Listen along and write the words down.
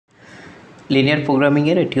Linear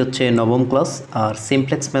প্রোগ্রামিংয়ের এটি হচ্ছে নবম ক্লাস, আর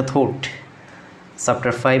সিমপ্লেক্স মেথড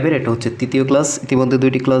চ্যাপ্টার 5-এর এটা হচ্ছে তৃতীয় ক্লাস। ইতিমধ্যে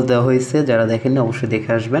 2টি ক্লাস দেওয়া হয়েছে, যারা দেখেননি অবশ্যই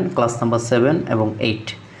দেখে আসবেন, ক্লাস নাম্বার 7 এবং 8।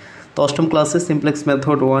 তো অষ্টম ক্লাসে সিমপ্লেক্স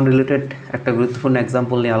মেথড 1 রিলেটেড একটা গুরুত্বপূর্ণ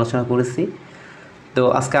এক্সাম্পল নিয়ে আলোচনা করেছি। তো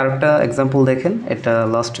আজকে আরেকটা এক্সাম্পল দেখেন, এটা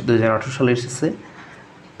লাস্ট 2018 সালে এসেছে।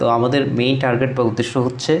 তো আমাদের মেইন টার্গেট বা উদ্দেশ্য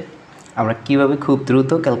হচ্ছে আমরা কিভাবে খুব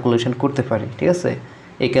দ্রুত ক্যালকুলেশন করতে পারি, ঠিক আছে।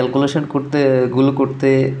 এই ক্যালকুলেশন করতে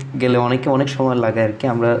গেলে অনেক সময় লাগে আর কি।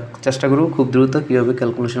 আমরা চেষ্টা করব খুব দ্রুত কীভাবে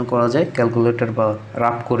ক্যালকুলেশন করা যায় ক্যালকুলেটর বা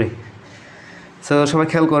রাফ করে। সো সবাই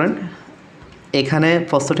খেয়াল করেন, এখানে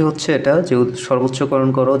প্রশ্নটি হচ্ছে এটা যে সর্বোচ্চকরণ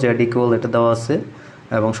করো জ্যাড ইকুয়াল, এটা দেওয়া আছে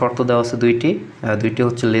এবং শর্ত দেওয়া আছে দুইটি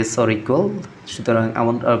হচ্ছে লেস অর ইকুয়াল। সুতরাং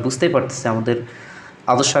আমরা বুঝতেই পারতেছি আমাদের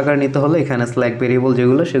আদর্শ আকারে নিতে হলে এখানে স্ল্যাক ভেরিয়েবল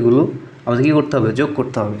যেগুলো সেগুলো আমাদের কী করতে হবে, যোগ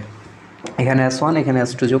করতে হবে। এখানে S1 এখানে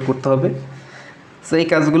S2 যোগ করতে হবে। সো এই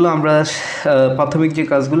কাজগুলো আমরা প্রাথমিক যে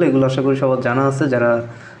কাজগুলো এগুলো আশা করি সবার জানা আছে, যারা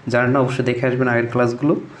জানেন না অবশ্যই দেখে আসবেন আগের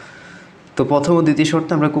ক্লাসগুলো। তো প্রথম ও দ্বিতীয়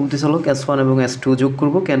শর্তে আমরা কমতি চলক S1 এবং S2 যোগ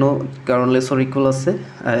করব। কেন? কারণ লেস অর ইকুয়াল আছে।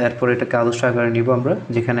 এরপর এটাকে আদর্শ আকারে নিব আমরা,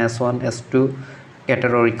 যেখানে S1 S2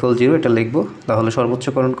 greater or equal 0 এটা লিখব। তাহলে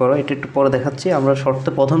সর্বোচ্চকরণ করা এটা একটু পরে দেখাচ্ছি। আমরা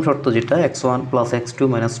প্রথম শর্ত যেটা x1 plus x2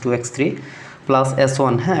 minus 2x3 plus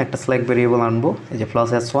S1, হ্যাঁ একটা স্ল্যাক ভেরিয়েবল আনবো, এই যে প্লাস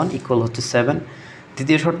S1 ইকুয়াল হচ্ছে 7।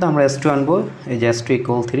 দ্বিতীয় শর্তে আমরা S2 আনবো, এই যে S2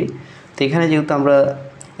 ইকুয়াল 3। তো এখানে যেহেতু আমরা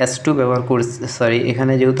S2 ব্যবহার করছি,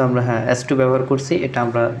 এখানে যেহেতু আমরা S2 ব্যবহার করছি, এটা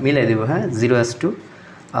আমরা মিলাই দেবো, 0 S2,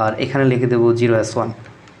 আর এখানে লিখে দেবো 0 S1।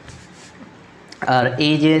 আর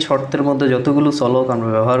এই যে শর্তের মধ্যে যতগুলো চলক আমরা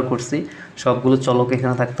ব্যবহার করছি সবগুলো চলক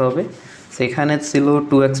এখানে থাকতে হবে। সেখানে ছিল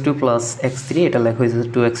 2x2 প্লাস x3, এটা লেখা হয়েছে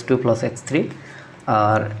 2x2 প্লাস x3।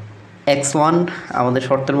 আর x1 আমাদের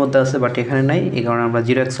শর্তের মধ্যে আছে বাট এখানে নাই, এই কারণে আমরা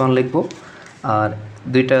 0x1 লিখব। আর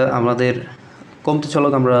দুইটা আমাদের কমতি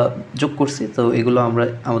চলক আমরা যোগ করছি, তো এগুলো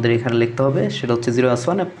আমাদের এখানে লিখতে হবে, সেটা হচ্ছে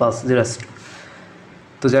 0s1 প্লাস 0s2।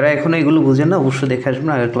 তো যারা এখনও এগুলো বুঝেন না অবশ্যই দেখে আসবেন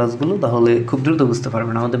আগের ক্লাসগুলো, তাহলে খুব দ্রুত বুঝতে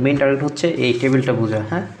পারবেন। আমাদের মেইন টার্গেট হচ্ছে এই টেবিলটা বোঝা,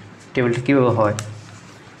 টেবিলটা কীভাবে হয়।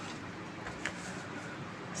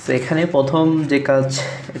 তো এখানে প্রথম যে কাজ,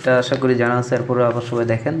 এটা আশা করি জানা আছে, এরপরে আবার সবাই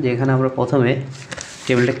দেখেন যে এখানে আমরা প্রথমে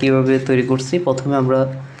টেবিলটা কীভাবে তৈরি করছি। প্রথমে আমরা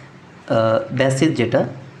বেসিস যেটা,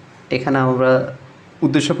 এখানে আমরা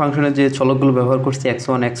উদ্দেশ্য ফাংশনের যে চলকগুলো ব্যবহার করছি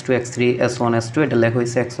x1 x2 x3 s1 s2, এটা লেখা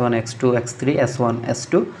হয়েছে x1 x2 x3 s1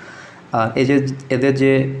 s2। আর এই যে এদের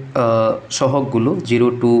যে সহগগুলো 0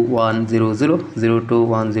 2 1 0 0 0 2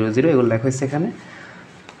 1 0 0 এগুলো লেখা হয়েছে এখানে।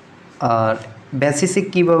 আর বেসিসে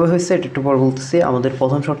কীভাবে হয়েছে এটা একটু পর বলতেছি। আমাদের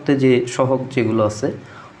প্রথম শর্তে যে সহগ যেগুলো আছে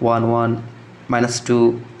 1 1 -2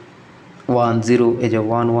 1 0, এই যে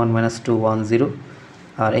 1 1 -2 1 0।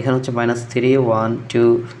 আর এখানে হচ্ছে -3 1 2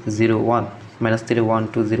 0 1, -3 1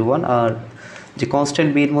 2 0 1। আর যে কনস্ট্যান্ট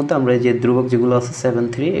বির মধ্যে আমরা যে ধ্রুবক যেগুলো আছে 7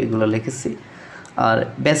 3 এগুলো লিখেছি। আর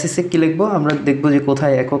বেসিসে কী লিখবো, আমরা দেখবো যে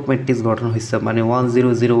কোথায় একক ম্যাট্রিক্স গঠন হয়েছে, মানে 1 0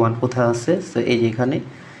 0 1 কোথায় আছে। তো এই যে এখানে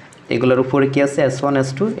এগুলোর উপরে কী আছে S1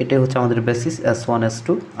 S2, এটাই হচ্ছে আমাদের বেসিস S1 S2।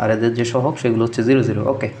 আর এদের যে সহগ সেগুলো হচ্ছে 0 0।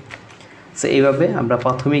 ওকে, সো এইভাবে আমরা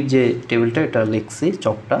প্রাথমিক যে টেবিলটা এটা লিখছি,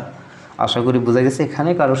 চকটা। আশা করি বোঝা গেছে, এখানে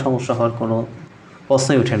কারো সমস্যা হওয়ার কোনো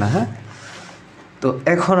প্রশ্নই ওঠে না। তো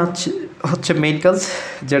এখন হচ্ছে মেইন কাজ,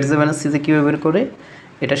 জেড জে মাইনাস সিজে কীভাবে বের করে।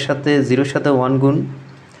 এটার সাথে 0-র সাথে 1 গুণ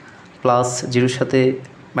প্লাস 0-র সাথে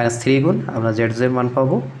 -3 গুণ আমরা জেড জের মান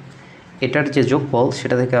পাবো। এটার যে যোগফল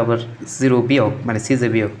সেটা থেকে আবার 0 বিয়োগ, মানে সিজে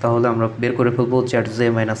বিয়োগ, তাহলে আমরা বের করে ফেলবো জেড জে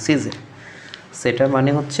মাইনাস সিজে। সেটা মানে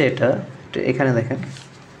হচ্ছে এটা এখানে দেখেন।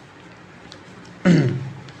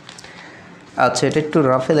 আচ্ছা, এটা একটু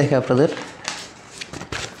রাফে দেখে আপনাদের।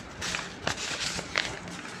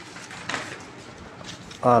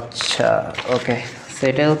 আচ্ছা ওকে,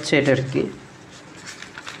 সেটা হচ্ছে এটার কি,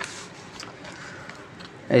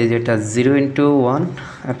 এই যেটা 0 × 1,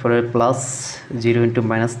 তারপরে প্লাস 0 ×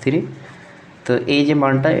 -3। তো এই যে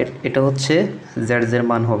মানটা এটা হচ্ছে জেড জের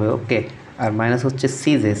মান হবে। ওকে, আর মাইনাস হচ্ছে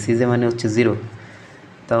সিজে মানে হচ্ছে 0।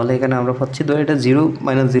 তাহলে এখানে আমরা পাচ্ছি, ধর এটা 0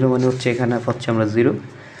 - 0 মানে হচ্ছে এখানে পাচ্ছি আমরা 0।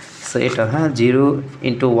 সো এটা 0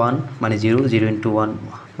 × 1 মানে 0, 0 × 1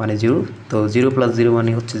 মানে 0। তো 0 + 0 মানে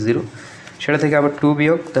হচ্ছে 0। সেটা থেকে আবার 2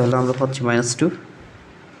 বিয়োগ, তাহলে আমরা পাচ্ছি -2।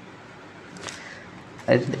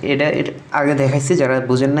 এটা আগে দেখাইছি, যারা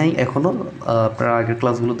বুঝেন নাই এখনও আপনারা আগের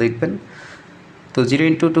ক্লাসগুলো দেখবেন। তো 0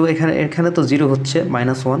 × 2, এখানে তো 0 হচ্ছে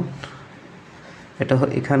 -1, এটা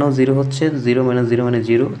এখানেও 0 হচ্ছে, 0 - 0 মানে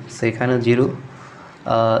 0। সো এখানে 0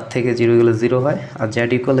 থেকে 0 গেলে 0 হয়। আর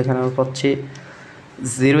জেড ইকুয়াল এখানে আমরা পাচ্ছি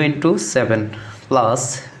 0 × 7 প্লাস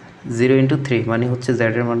 0 × 3 মানে হচ্ছে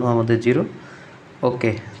জেডের মানও আমাদের 0।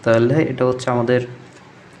 ওকে, তাহলে এটা হচ্ছে আমাদের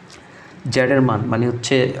জেডের মান, মানে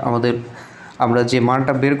হচ্ছে আমরা যে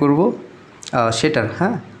মানটা বের করব সেটার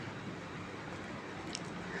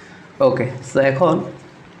ওকে, সো এখন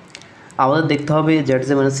আমাদের দেখতে হবে জেড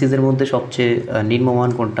জে মানে সিজের মধ্যে সবচেয়ে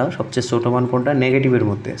নিম্নমান কোনটা, সবচেয়ে ছোটো মান কোনটা নেগেটিভের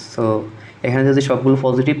মধ্যে। সো এখানে যদি সবগুলো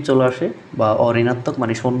পজিটিভ চলে আসে বা অঋণাত্মক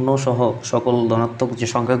মানে শূন্য সহ সকল ধনাত্মক যে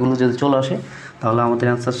সংখ্যাগুলো যদি চলে আসে তাহলে আমাদের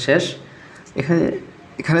অ্যান্সার শেষ। এখানে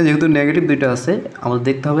এখানে যেহেতু নেগেটিভ দুইটা আছে, আমাদের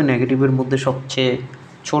দেখতে হবে নেগেটিভের মধ্যে সবচেয়ে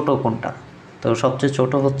ছোট কোনটা। তো সবচেয়ে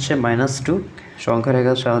ছোট হচ্ছে -2, সংখ্যা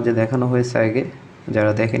রেখার সাহায্যে দেখানো হয়েছে আগে,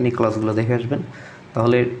 যারা দেখেননি ক্লাসগুলো দেখে আসবেন।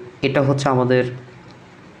 তাহলে এটা হচ্ছে আমাদের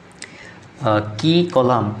কি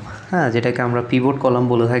কলাম, হ্যাঁ, যেটাকে আমরা পিভট কলাম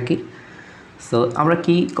বলে থাকি। সো আমরা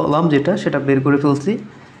কি কলাম যেটা সেটা বের করে ফেলছি।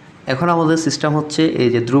 এখন আমাদের সিস্টেম হচ্ছে এই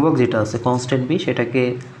যে ধ্রুবক যেটা আছে কনস্ট্যান্ট বি, সেটাকে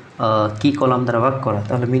কি কলাম দ্বারা ভাগ করা,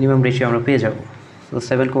 তাহলে মিনিমাম রেশিও আমরা পেয়ে যাব। সো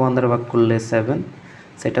 7 দ্বারা ভাগ করলে 7,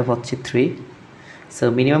 সেটা হচ্ছে 3। সো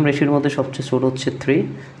মিনিমাম রেশিওর মধ্যে সবচেয়ে ছোটো হচ্ছে 3,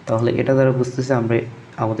 তাহলে এটা দ্বারা বুঝতেছি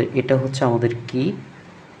আমাদের এটা হচ্ছে আমাদের কি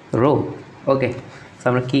রো। ওকে, সো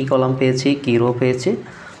আমরা কি কলাম পেয়েছি, কি রো পেয়েছি,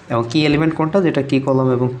 এবং কি এলিমেন্ট কোনটা যেটা কি কলাম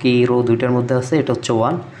এবং কি রো দুইটার মধ্যে আছে, এটা হচ্ছে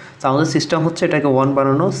 1। তো আমাদের সিস্টেম হচ্ছে এটাকে 1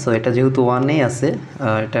 বানানো। সো এটা যেহেতু 1-এই আছে,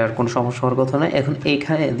 এটার কোনো সমস্যা হওয়ার কথা নয়। এখন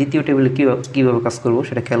এইখানে দ্বিতীয় টেবিলে কীভাবে কাজ করব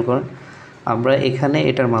সেটা খেয়াল করেন। আমরা এখানে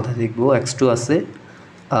এটার মাথায় দেখব x2 আছে,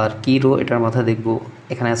 আর কি রো এটার মাথায় দেখব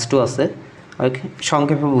এখানে s2 আছে। ওকে,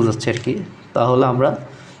 সংক্ষেপে বোঝাচ্ছে আর কি। তাহলে আমরা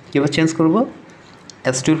কীভাবে চেঞ্জ করব,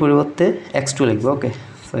 s2-র পরিবর্তে x2 লিখব। ওকে,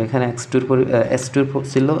 তো এখানে s2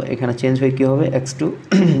 ছিল, এখানে চেঞ্জ হয়ে কী হবে x2,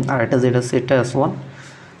 আর এটা যেটা আছে এটা s1।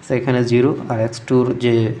 তো এখানে 0, আর x2-র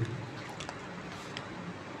যে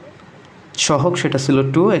সহগ সেটা ছিল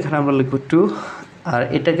 2, এখানে আমরা লিখব 2। আর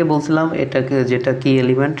এটাকে বলছিলাম, এটাকে যেটা কি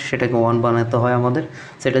এলিমেন্ট সেটাকে 1 বানাতে হয় আমাদের।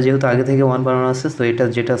 সেটা যেহেতু আগে থেকে 1 বানানো আছে, তো এটা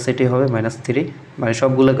যেটা সেটাই হবে -3, মানে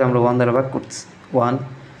সবগুলোকে আমরা 1 দ্বারা ভাগ করছি। 1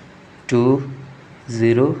 2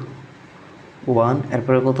 0 1,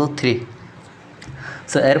 এরপরে কত 3।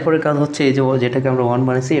 সো এরপরে কাজ হচ্ছে এই যে যেটাকে আমরা 1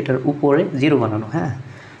 বানিয়েছি এটার উপরে 0 বানানো। হ্যাঁ,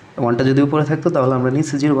 1টা যদি উপরে থাকতো তাহলে আমরা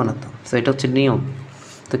নিচে 0 বানাতাম। সো এটা হচ্ছে নিয়ম।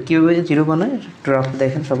 তো কীভাবে 0 বানায় ড্রাফট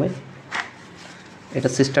দেখেন সবাই। এটা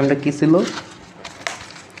সিস্টেমটা কী ছিল,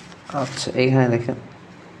 আচ্ছা এইখানে দেখেন।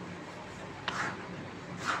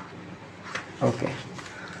 ওকে,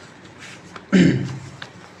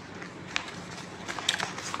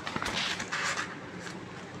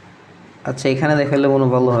 আচ্ছা এখানে দেখালে মনে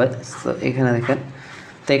ভালো হয়। তো এখানে দেখেন,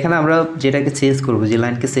 তো এখানে আমরা যেটাকে চেঞ্জ করব, যে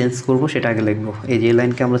লাইনকে চেঞ্জ করব সেটা আগে লিখবো। এই যে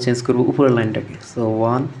লাইনকে আমরা চেঞ্জ করব উপরের লাইনটাকে। সো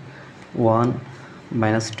 1 1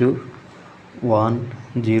 -2 1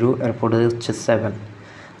 0, এরপরে হচ্ছে 7।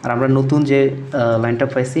 আর আমরা নতুন যে লাইনটা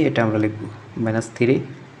পাইছি এটা আমরা লিখব -3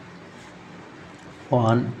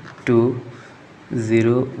 1 2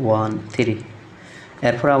 0 1 3।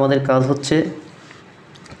 এরপর আমাদের কাজ হচ্ছে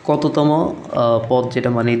কততম পদ, যেটা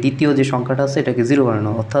মানে দ্বিতীয় যে সংখ্যাটা আছে এটাকে 0 বানানো।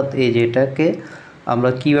 অর্থাৎ এই যে এটাকে আমরা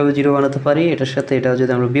কীভাবে 0 বানাতে পারি, এটার সাথে এটা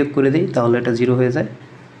যদি আমরা বিয়োগ করে দিই তাহলে এটা 0 হয়ে যায়।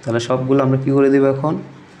 তাহলে সবগুলো আমরা কী করে দেবো, এখন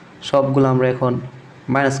সবগুলো আমরা এখন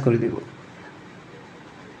মাইনাস করে দেব।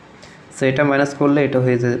 সো এটা মাইনাস করলে এটা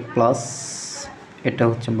হয়ে যায় প্লাস, এটা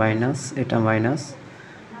হচ্ছে মাইনাস, এটা মাইনাস,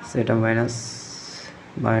 সো এটা মাইনাস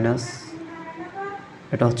মাইনাস,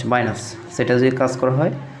 এটা হচ্ছে মাইনাস। সেটা যদি কাজ করা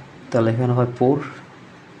হয় তাহলে এখানে হয় 4,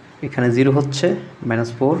 এখানে 0 হচ্ছে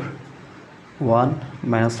 -4 1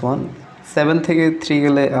 -1, 7 থেকে 3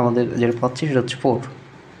 গেলে আমাদের যেটা পাচ্ছি সেটা হচ্ছে 4।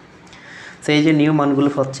 সেই যে নিউ মানগুলো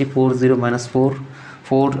পাচ্ছি 4 0 -4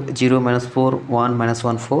 4 0 -4 1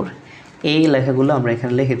 -1 4, এই লেখাগুলো আমরা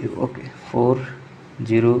এখানে লিখে দেব। ওকে, 4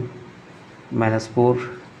 0 -4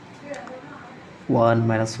 1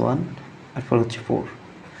 -1, তারপর হচ্ছে 4।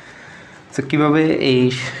 তো কীভাবে এই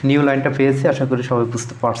নিউ লাইনটা পেয়েছি আশা করি সবাই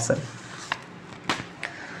বুঝতে পারছেন।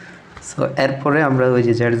 সো এরপরে আমরা ওই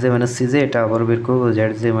যে জেড জে মাইনাস সিজে এটা আবার বের করবো।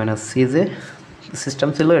 জেড জে মাইনাস সিজে সিস্টেম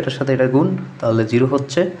ছিল, এটার সাথে এটা গুণ, তাহলে 0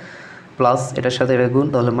 হচ্ছে, প্লাস এটার সাথে এটা গুণ,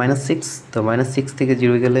 তাহলে -6। তো -6 থেকে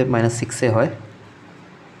 0 গেলে -6 হয়।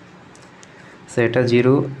 সো এটা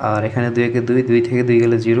 0, আর এখানে 2 একে 2, 2 থেকে 2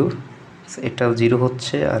 গেলে 0, এটাও 0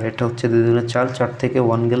 হচ্ছে, আর এটা হচ্ছে 2 2 4, 4 থেকে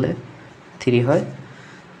 1 গেলে 3 হয়।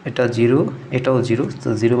 এটা 0, এটাও 0, তো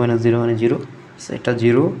 0 - 0 মানে 0, সো এটা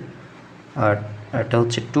 0, আর এটা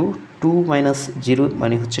হচ্ছে 2 2 - 0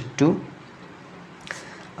 মানে হচ্ছে 2,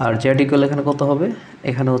 আর জেড ইকুয়াল এখানে কত হবে,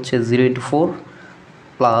 এখানে হচ্ছে 0 × 4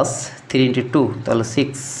 প্লাস 3 × 2, তাহলে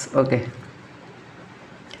 6। ওকে,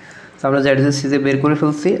 তো আমরা জেড সিজে বের করে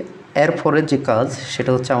ফেলছি। এরপরের যে কাজ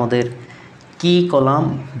সেটা হচ্ছে আমাদের কি কলাম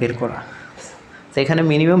বের করা। তো এখানে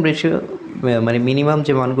মিনিমাম রেশিও মানে মিনিমাম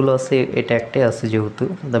যে মানগুলো আছে এটা একটাই আছে যেহেতু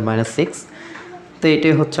 -6, তো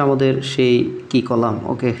এটাই হচ্ছে আমাদের সেই কি কলাম।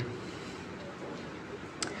 ওকে,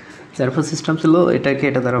 তারপর সিস্টেম ছিল এটাকে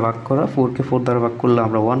এটা দ্বারা ভাগ করা, 4কে 4 দ্বারা ভাগ করলে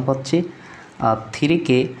আমরা 1 পাচ্ছি, আর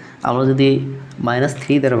 3কে আমরা যদি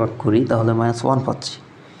 -3 দ্বারা ভাগ করি তাহলে -1 পাচ্ছি।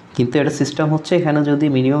 কিন্তু এটা সিস্টেম হচ্ছে এখানে যদি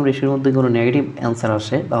মিনিমাম রেশিওর মধ্যে কোনো নেগেটিভ অ্যান্সার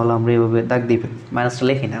আসে তাহলে আমরা এভাবে দাগ দিয়ে ফেলি, মাইনাসটা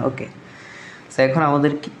লিখি না। ওকে, সো এখন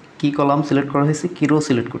আমাদের কি কলাম সিলেক্ট করা হয়েছে, কি রো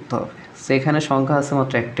সিলেক্ট করতে হবে। সো এখানে সংখ্যা আছে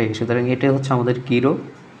মাত্র একটাই, সুতরাং এটা হচ্ছে আমাদের কি রো।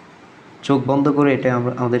 চোখ বন্ধ করে এটা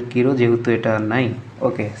আমাদের কি রো, যেহেতু এটা নাই।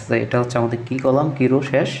 ওকে, সো এটা হচ্ছে আমাদের কি কলাম, কি রো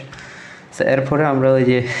শেষ। সো এরপরে আমরা ওই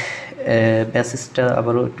যে বেসিসটা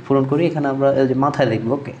আবারও একটু পূরণ করি। এখানে আমরা ওই যে মাথায়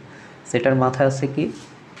লিখবো। ওকে, সেটার মাথায় আছে কি,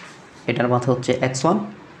 এটার মাথা হচ্ছে x1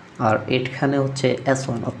 আর এখানে হচ্ছে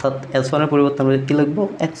s1, অর্থাৎ s1 এর পরিবর্তে আমরা কী লিখবো,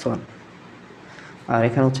 x1। আর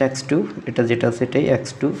এখানে হচ্ছে x2, এটা যেটা আছে এটাই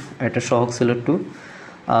x2, এটা সহগ ছিল 2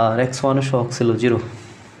 আর x1 এর সহগ ছিল 0।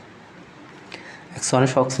 x1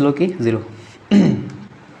 এর সহগ ছিল কি 0।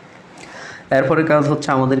 এরপরে কাজ হচ্ছে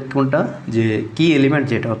আমাদের কোনটা, যে কি এলিমেন্ট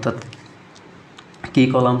যেটা, অর্থাৎ কি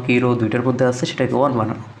কলাম কি রো দুইটার মধ্যে আছে সেটাকে 1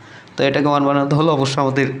 বানানো। তো এটাকে 1 বানাতে হলে অবশ্যই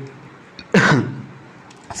আমাদের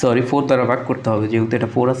 4 দ্বারা ভাগ করতে হবে, যেহেতু এটা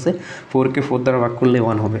 4 আছে, 4কে 4 দ্বারা ভাগ করলে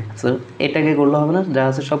 1 হবে। সো এটাকে করলে হবে না, যা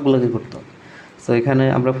আছে সবগুলোকে করতে হবে। সো এখানে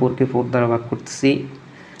আমরা 4কে 4 দ্বারা ভাগ করতেছি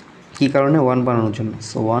কী কারণে, 1 বানানোর জন্য।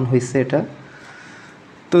 সো 1 হয়েছে এটা।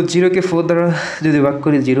 তো 0কে 4 দ্বারা যদি ভাগ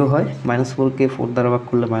করি 0 হয়, -4কে 4 দ্বারা ভাগ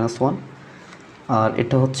করলে -1, আর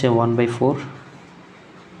এটা হচ্ছে 1/4।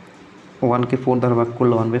 1কে 4 দ্বারা ভাগ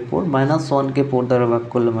করলে 1/4, -1কে 4 দ্বারা ভাগ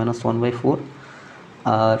করলে -1/4,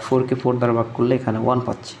 আর 4কে 4 দ্বারা ভাগ করলে এখানে 1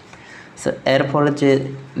 পাচ্ছি। সো এরপরে যে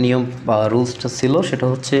নিয়ম বা রুলসটা ছিল সেটা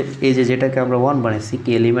হচ্ছে এই যে যেটাকে আমরা 1 বানিয়েছি,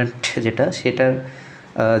 কি এলিমেন্ট যেটা, সেটার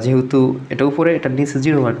যেহেতু এটা উপরে এটার নিচে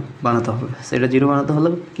 0 বানাতে হবে। সো এটা 0 বানাতে হলে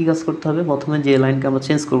কী কাজ করতে হবে, প্রথমে যে লাইনকে আমরা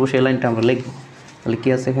চেঞ্জ করবো সেই লাইনটা আমরা লিখবো। তাহলে কী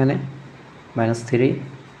আছে এখানে, -3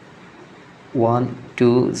 1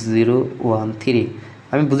 2 0 1 3।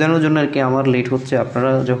 আমি বোঝানোর জন্য আর কি, আমার লেট হচ্ছে,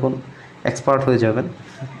 আপনারা যখন এক্সপার্ট হয়ে যাবেন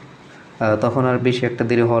তখন আর বেশি একটা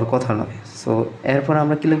দেরি হওয়ার কথা নয়। সো এরপর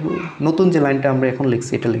আমরা কী লিখব, নতুন যে লাইনটা আমরা এখন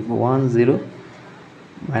লিখছি এটা লিখবো 1 0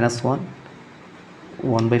 -1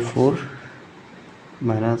 1/4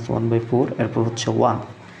 -1/4, এরপর হচ্ছে 1।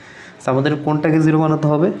 সো আমাদের কোনটাকে 0 বানাতে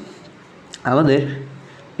হবে, আমাদের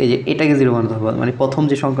এই যে এটাকে 0 বানাতে হবে, মানে প্রথম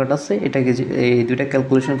যে সংখ্যাটা আছে এটাকে, এই দুইটা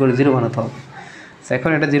ক্যালকুলেশন করে 0 বানাতে হবে। সো এখন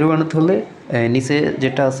এটা 0 বানাতে হলে নিচে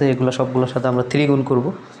যেটা আছে এগুলো সবগুলোর সাথে আমরা 3 গুণ করব।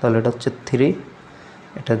 তাহলে এটা হচ্ছে 3,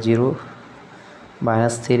 এটা 0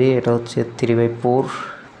 -3, এটা হচ্ছে 3/4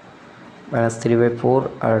 -3/4,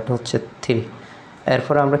 আর এটা হচ্ছে 3।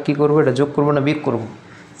 এরপরে আমরা কি করব, এটা যোগ করব না বিয়োগ করব।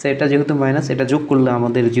 সো এটা যেহেতু মাইনাস, এটা যোগ করলে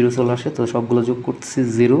আমাদের 0 চলে আসে, তো সবগুলো যোগ করতেছি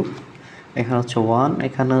 0। এখানে হচ্ছে 1,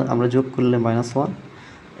 এখানে আমরা যোগ করলে -1,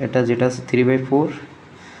 এটা যেটা আছে 3/4,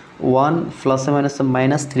 1 প্লাসে মাইনাসে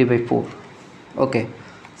 -3/4। ওকে,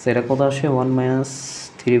 সো এটা কত আসে, 1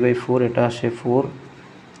 -3/4, এটা আসে 4,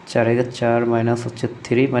 4 একে 4 মাইনাস হচ্ছে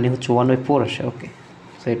 3, মানে হচ্ছে 1/4 আসে। ওকে,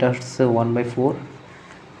 সো এটা হচ্ছে 1/4,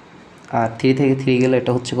 আর 3 থেকে 3 গেলে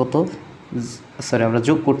এটা হচ্ছে কত, সরি আমরা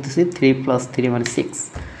যোগ করতেছি 3 + 3 মানে 6।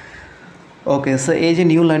 ওকে, সো এই যে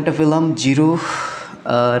নিউ লাইনটা পেলাম 0,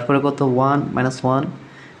 এরপরে কত 1 -1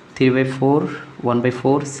 3/4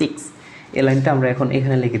 1/4 6। এই লাইনটা আমরা এখন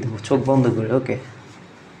এখানে লিখে দেবো চোখ বন্ধ করে। ওকে,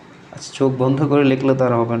 আচ্ছা চোখ বন্ধ করে লিখলে তো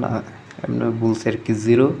আর হবে না, এমনি বলছে আর কি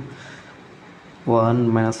 0 1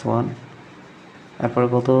 -1, এরপরে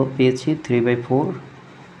কত পেয়েছি 3/4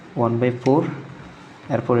 1/4,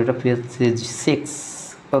 এরপর এটা পেয়েছি 6।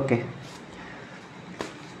 ওকে,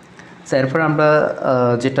 সো এরপর আমরা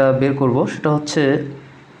যেটা বের করব সেটা হচ্ছে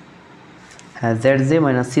হ্যাঁ ZJ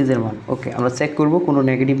 - CJ এর মান। ওকে, আমরা চেক করব কোনো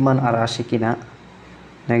নেগেটিভ মান আর আসে কি না।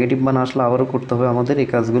 নেগেটিভ মান আসলে আবারও করতে হবে আমাদের এই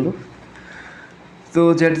কাজগুলো। তো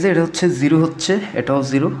ZJ এটা হচ্ছে 0 হচ্ছে, এটাও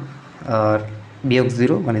 0, আর বিয়োগ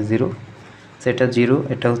 0 মানে 0। সেটা 0,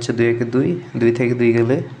 এটা হচ্ছে 2 একে 2, 2 থেকে 2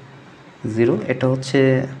 গেলে 0, এটা হচ্ছে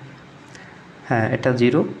হ্যাঁ এটা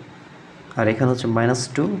 0, আর এখানে হচ্ছে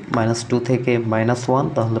 -2, -2 থেকে -1,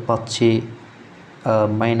 তাহলে পাচ্ছি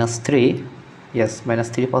 -3, ইয়েস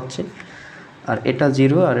 -3 পাচ্ছি। আর এটা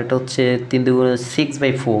 0, আর এটা হচ্ছে 3 দুগুণে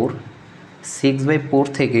 6/4, 6/4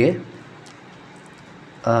 থেকে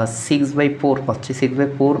 6/4 পাচ্ছি,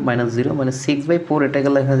 6/4 -0 মানে 6/4। এটাকে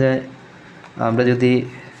লেখা যায়, আমরা যদি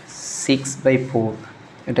 6/4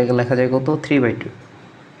 এটাকে লেখা যায় কত 3/2,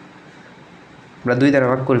 আমরা 2 দ্বারা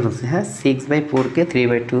ভাগ করে ফেলছি। হ্যাঁ, 6/4কে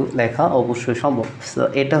 3/2 লেখা অবশ্যই সম্ভব। সো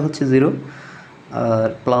এটা হচ্ছে 0, আর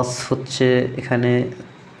প্লাস হচ্ছে এখানে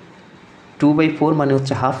 2/4 মানে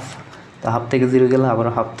হচ্ছে হাফ, তো হাফ থেকে 0 গেলে আবার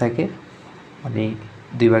হাফ থাকে, মানে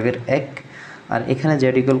 2/1। আর এখানে Z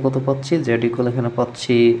 = কত পাচ্ছি, Z = এখানে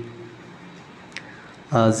পাচ্ছি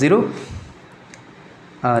 0,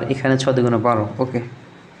 আর এখানে 6 × 12। ওকে,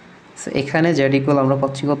 সো এখানে Z = আমরা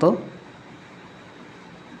পাচ্ছি কত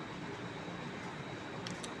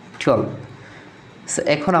 12। সো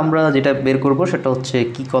এখন আমরা যেটা বের করব সেটা হচ্ছে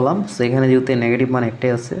কি কলাম। সো এখানে যেহেতু নেগেটিভ মান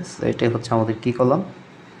একটাই আছে, সো এটাই হচ্ছে আমাদের কি কলাম।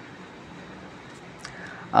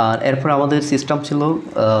 আর এরপর আমাদের সিস্টেম ছিল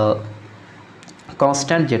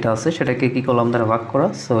কনস্ট্যান্ট যেটা আছে সেটাকে কি কলাম দ্বারা ভাগ করা।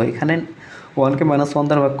 সো এখানে 1কে -1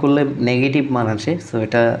 দ্বারা ভাগ করলে নেগেটিভ মান আসে, সো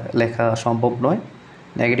এটা লেখা সম্ভব নয়,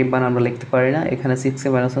 নেগেটিভ মান আমরা লিখতে পারি না। এখানে 6কে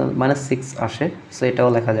 -6 আসে, সো এটাও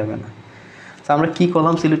লেখা যাবে না। তো আমরা কি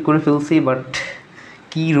কলাম সিলেক্ট করে ফেলছি, বাট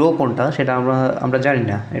কি রো কোনটা সেটা আমরা জানি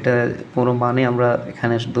না, এটা কোনো মানে আমরা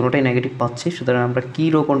এখানে দুটোটাই নেগেটিভ পাচ্ছি, সুতরাং আমরা কি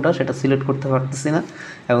রো কোনটা সেটা সিলেক্ট করতে পারতেছি না।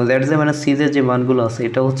 এবং দ্যাট যে সিজের যে মানগুলো আছে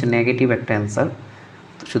এটা হচ্ছে নেগেটিভ একটা অ্যান্সার।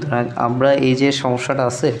 সুতরাং আমরা এই যে সমস্যাটা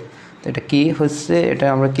আছে, তো এটা কি হচ্ছে, এটা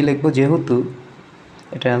আমরা কি লিখবো, যেহেতু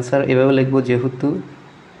এটা অ্যান্সার এভাবে লিখবো, যেহেতু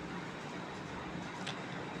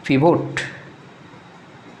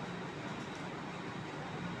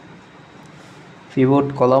পিভট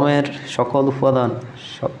কলামের সকল উপাদান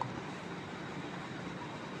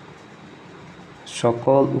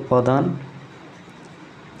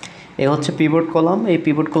এ হচ্ছে পিভট কলাম, এই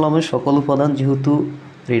পিভট কলামের সকল উপাদান যেহেতু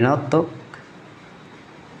ঋণাত্মক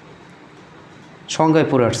সংজ্ঞায়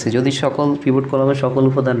পড়ে আসছে, যদি পিভট কলামের সকল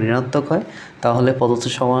উপাদান ঋণাত্মক হয় তাহলে প্রদত্ত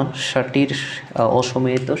সমস্যাটির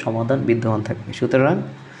অসমমিত সমাধান বিদ্যমান থাকবে। সুতরাং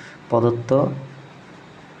প্রদত্ত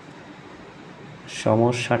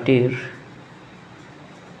সমস্যাটির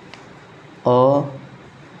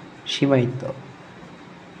অসীমায়িত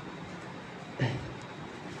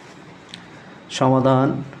সমাধান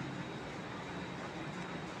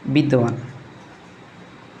বিদ্যমান।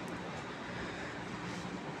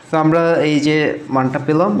 তো আমরা এই যে মানটা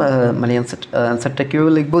পেলাম, মানে অ্যান্সারটা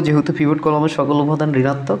কীভাবে লিখবো, যেহেতু পিভট কলামের সকল উপাদান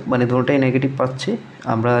ঋণাত্মক, মানে দুটোটাই নেগেটিভ পাচ্ছি,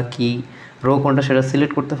 আমরা কি রো কোনটা সেটা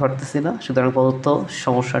সিলেক্ট করতে পারতেছি না, সুতরাং প্রদত্ত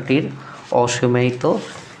সমস্যাটির অসীমায়িত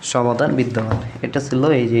সমাধান বিদ্যমান। এটা ছিল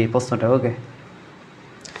এই যে প্রশ্নটা। ওকে,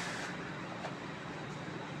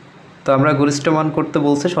 তো আমরা গরিষ্ঠ মান করতে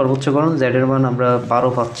বলছে, সর্বোচ্চকরণ জেডের মান আমরা 12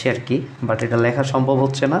 পাচ্ছি আর কি, বাট এটা লেখা সম্ভব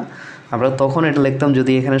হচ্ছে না। আমরা তখন এটা লিখতাম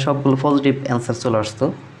যদি এখানে সবগুলো পজিটিভ অ্যান্সার চলে আসতো,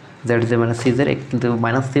 জেড যে সিজের, কিন্তু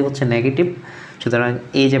 -3 হচ্ছে নেগেটিভ, সুতরাং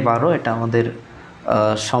এই যে 12 এটা আমাদের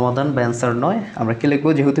সমাধান বা অ্যান্সার নয়। আমরা কি লিখবো,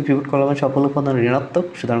 যেহেতু পিভট কলামের সকল উপাদান ঋণাত্মক,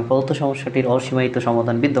 সুতরাং প্রদত্ত সমস্যাটির অসীমায়িত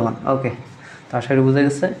সমাধান বিদ্যমান। ওকে, তো আশা করি বুঝে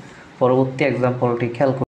গেছে। পরবর্তী এক্সাম্পলটি খেয়াল